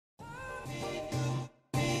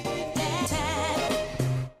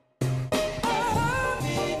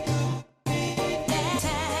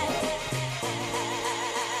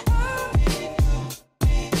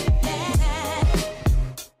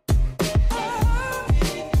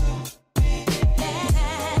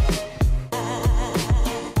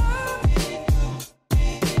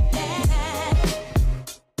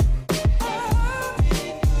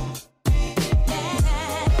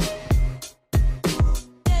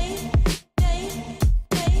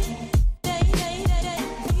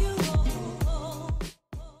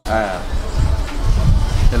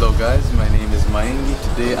guys, my name is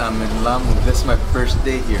MAINGI. Today I'm in Lamu. This is my first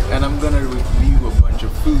day here and I'm gonna review a bunch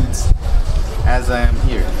of foods as I am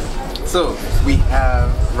here. So we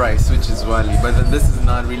have rice, which is wali, but this is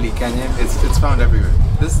not really Kenyan. It's found everywhere.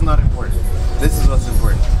 This is not important. This is what's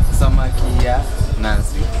important. Samaki ya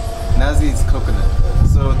nazi. Nazi is coconut.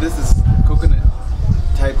 So this is coconut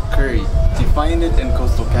type curry. You find it in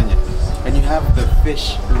coastal Kenya. And you have the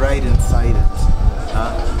fish right inside it.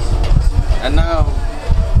 And now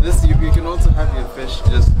this you can also have your fish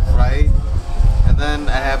just fried. And then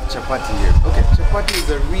I have chapati here. Okay, chapati is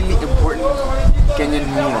a really important Kenyan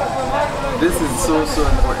meal. This is so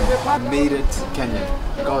important. Made it Kenyan.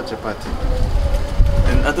 Called chapati.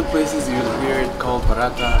 In other places you'll hear it called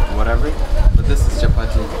paratha, whatever. But this is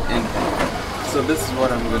chapati in Kenya. So this is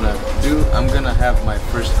what I'm gonna do. I'm gonna have my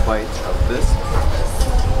first bite of this.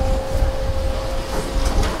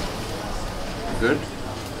 Good.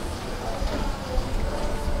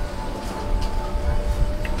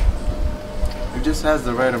 It just has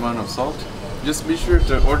the right amount of salt. Just be sure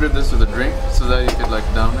to order this with a drink so that you could like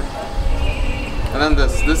down it. And then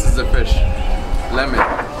this is the fish. Lemon.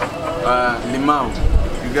 Limau.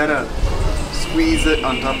 You gotta squeeze it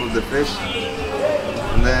on top of the fish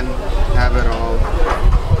and then have it all.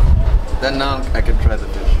 Then now I can try the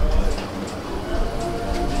fish.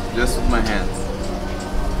 Just with my hands.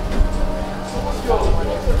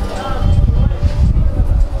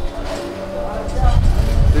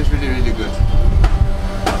 It's really good.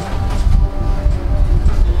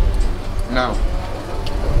 Now,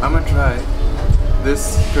 I'm gonna try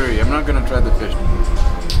this curry. I'm not gonna try the fish.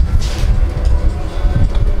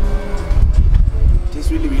 Tastes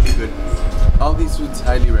really good. All these foods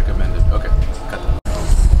highly recommended. Okay, cut that.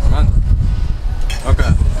 Come on.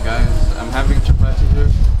 Okay, guys, I'm having chapati here.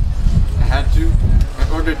 I had to. I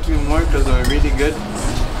ordered 2 more because they were really good.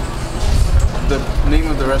 The name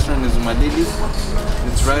of the restaurant is Umalila.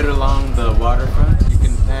 It's right along the waterfront. You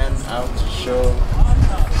can pan out to show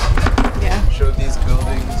these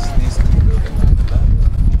buildings, these 2 buildings in the back.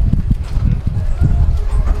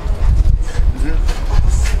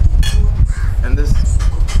 And this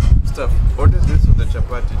stuff, order this with the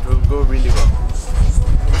chapati, it will go really well.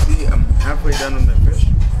 See, I'm halfway done on the fish.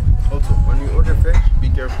 Also, when you order fish, be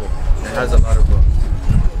careful. It has a lot of bones.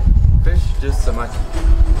 Fish, just samaki.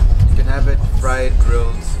 You can have it fried,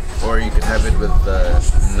 grilled, or you can have it with the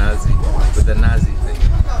nazi thing.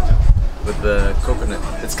 With the coconut.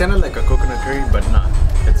 It's kind of like a coconut curry, but not.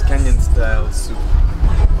 It's Kenyan style soup,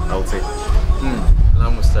 I would say.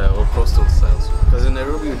 Lamu style or coastal style soup. Because in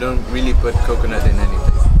Nairobi we don't really put coconut in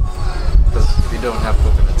anything. Because we don't have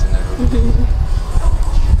coconuts in Nairobi.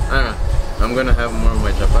 I'm gonna have more of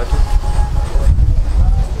my chapati.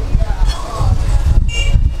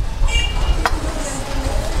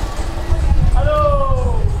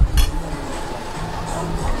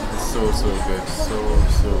 So good, so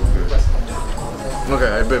good. Okay,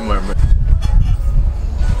 I bit more.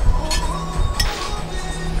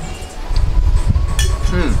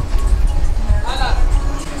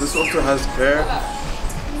 This also has pear.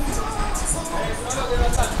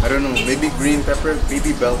 I don't know, maybe green pepper,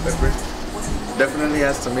 maybe bell pepper. Definitely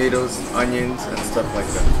has tomatoes, onions, and stuff like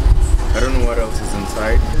that. I don't know what else is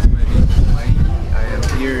inside. My name is MAINGI. I am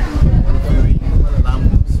here reviewing Lamu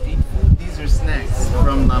street food. These are snacks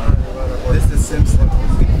from Lamu. This is simple.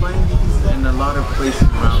 You can find these in a lot of places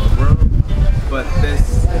around the world, but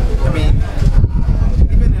this, I mean,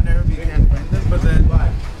 even in Nairobi you can find them, but then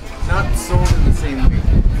not sold in the same way.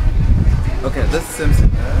 Okay, this is Simpson.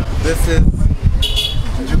 This is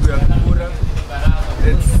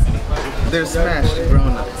they're smashed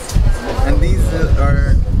brown nuts, and these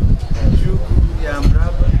are jugu ya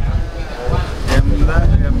mraba.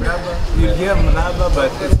 You hear mraba,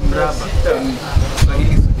 but it's mraba in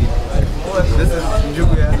Swahili. This is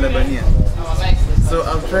jugu ya Lebanese. So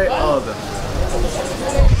I'll try all of them.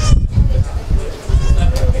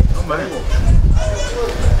 Oh my.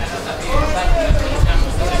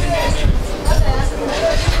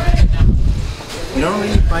 You don't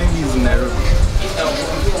really find these in Nairobi.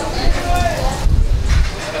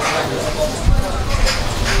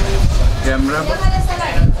 Mraba.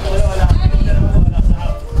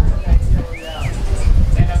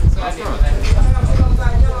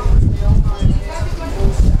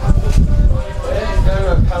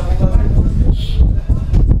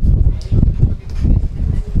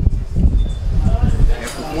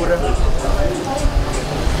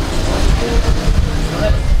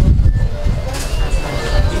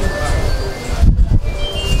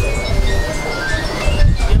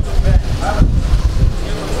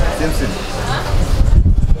 Simpson.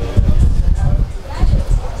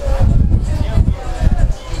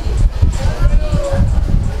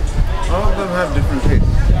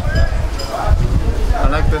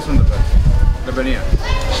 Labania.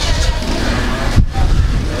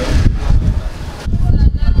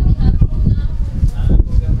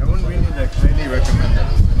 I wouldn't really like highly recommend it.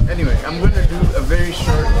 Anyway, I'm gonna do a very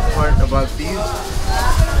short part about these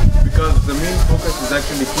because the main focus is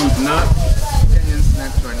actually food, not Kenyan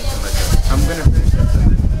snacks or anything like that. I'm gonna finish this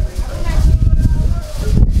and then.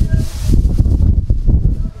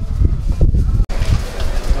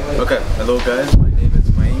 Okay, hello guys, my name is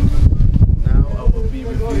MAINGI. Now I will be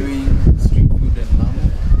reviewing street food in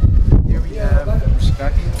Lamu. Here we have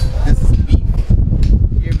mshikaki. This is beef.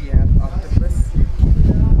 Here we have octopus.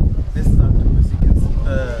 This is octopus, you can see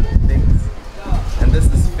the things. And this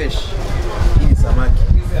is fish. Samaki,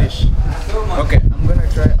 fish. Okay, I'm gonna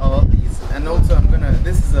try all these. And also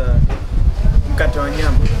this is a mkate wa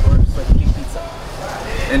nyama or Swahili pizza.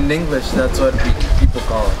 In English, that's what people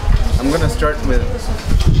call it. I'm gonna start with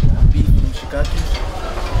beef mshikaki.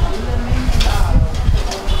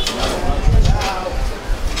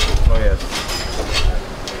 Oh yes,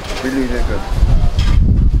 really good.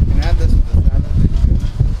 You can add this with the salad.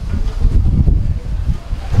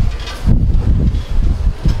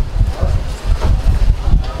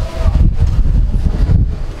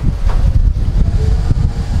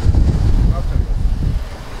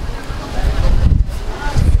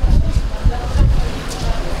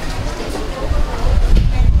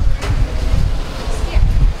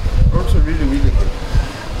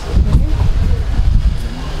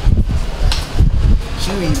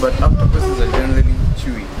 But octopuses are generally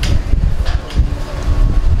chewy.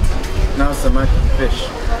 Now samaki, fish.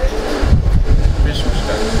 Fish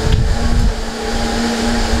mshikaki.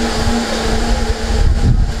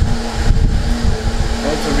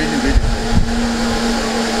 Also really good.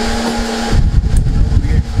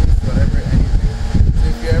 Weird taste, whatever, anything. So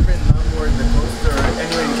if you're ever in Lamu or the coast or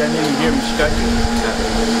anywhere in Kenya, you hear mshikaki.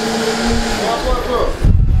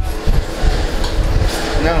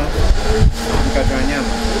 Now, mkate wa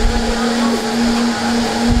nyama.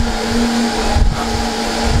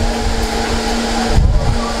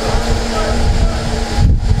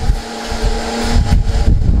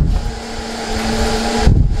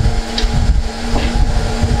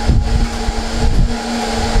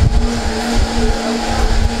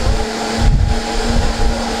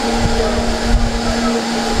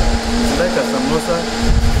 It's like a samosa,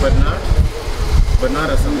 but not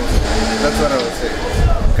a samosa. That's what I would say.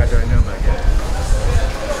 Mkate wa nyama again.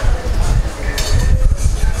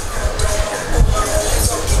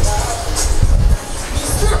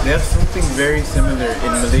 They have something very similar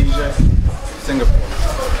in Malaysia, Singapore.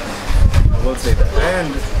 I will say that.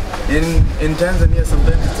 And in Tanzania,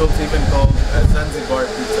 sometimes it's also even called Zanzibar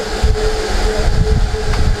pizza.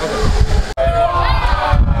 Okay.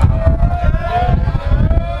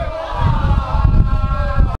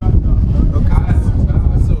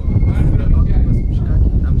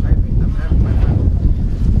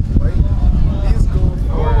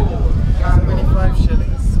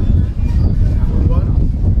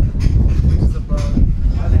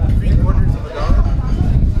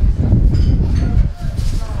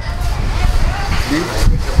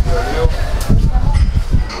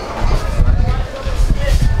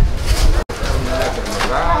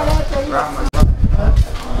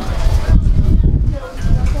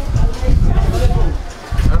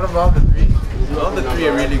 Out of all the three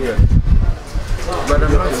are really good. But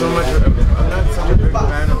I'm not such a big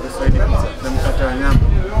fan of the Swahili pizza, the mkate wa nyama.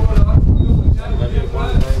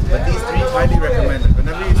 But these three highly recommended.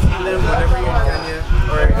 Whenever you see them, whenever you're in Kenya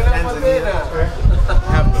or in Tanzania,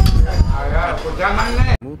 have them.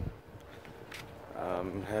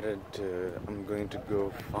 I'm going to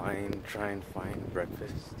go try and find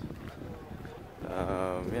breakfast.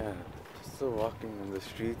 Yeah, still walking in the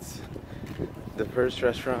streets. The first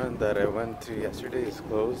restaurant that I went to yesterday is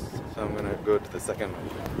closed, so I'm gonna go to the second one.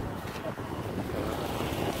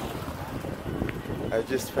 I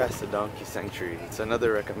just passed the Donkey Sanctuary. It's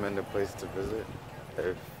another recommended place to visit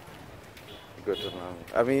if you go to Lamu.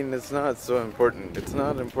 I mean, it's not so important. It's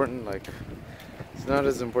not important like, it's not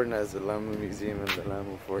as important as the Lamu Museum and the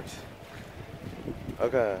Lamu Fort.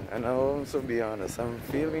 Okay, and I'll also be honest, I'm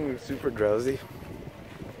feeling super drowsy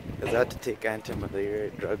because I had to take anti-malaria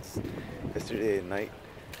drugs yesterday night.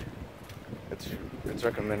 It's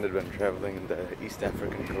recommended when traveling in the East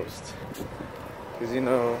African coast. Because you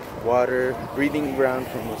know, water, breeding ground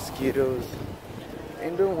for mosquitoes,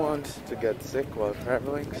 and don't want to get sick while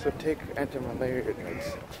traveling, so take anti-malaria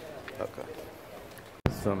drugs. Okay.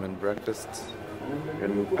 So I'm in breakfast.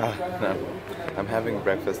 No, I'm having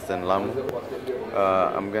breakfast in Lamu.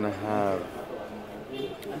 I'm gonna have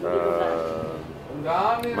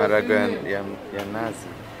marago ya nazi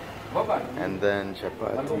and then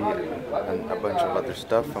chapati and a bunch of other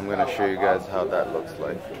stuff. I'm gonna show you guys how that looks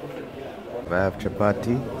like. I have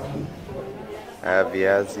chapati, I have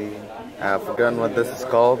viazi, I've forgotten what this is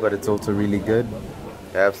called, but it's also really good.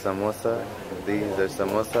 I have samosa, these are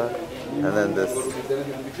samosa, and then this.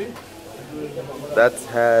 That's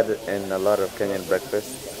had in a lot of Kenyan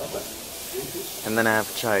breakfasts. And then I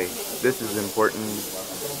have chai. This is important.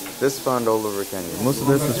 This is found all over Kenya. Most of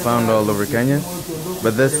this is found all over Kenya,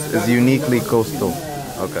 but this is uniquely coastal.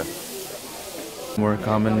 Okay. More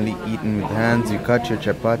commonly eaten with hands. You cut your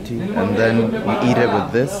chapati and then you eat it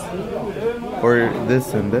with this, or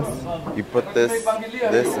this and this. You put this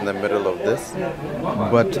in the middle of this.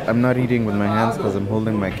 But I'm not eating with my hands because I'm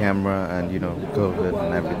holding my camera and, you know, COVID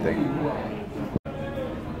and everything.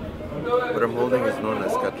 What I'm holding is known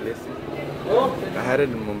as Katelesi. I had it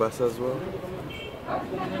in Mombasa as well.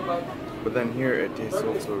 But then here it tastes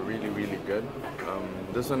also really, really good.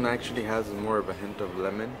 This one actually has more of a hint of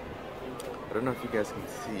lemon. I don't know if you guys can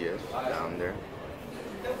see it down there.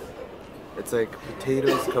 It's like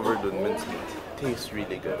potatoes covered with minced meat. Tastes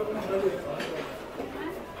really good.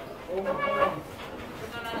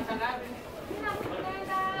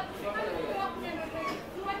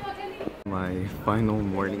 My final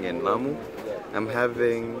morning in Lamu. I'm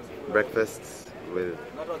having breakfasts with...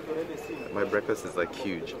 My breakfast is like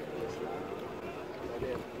huge.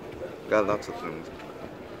 Got lots of things.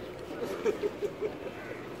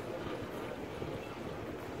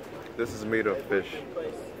 This is made of fish.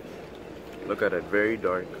 Look at it, very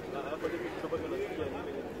dark.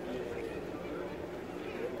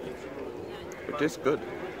 It tastes good.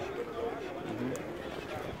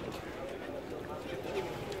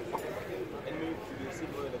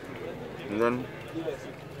 And then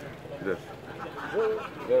this.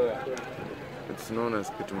 It's known as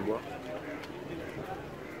kitumbua.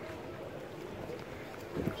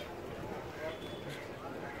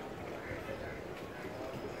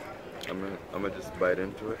 I'm gonna just bite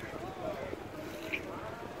into it.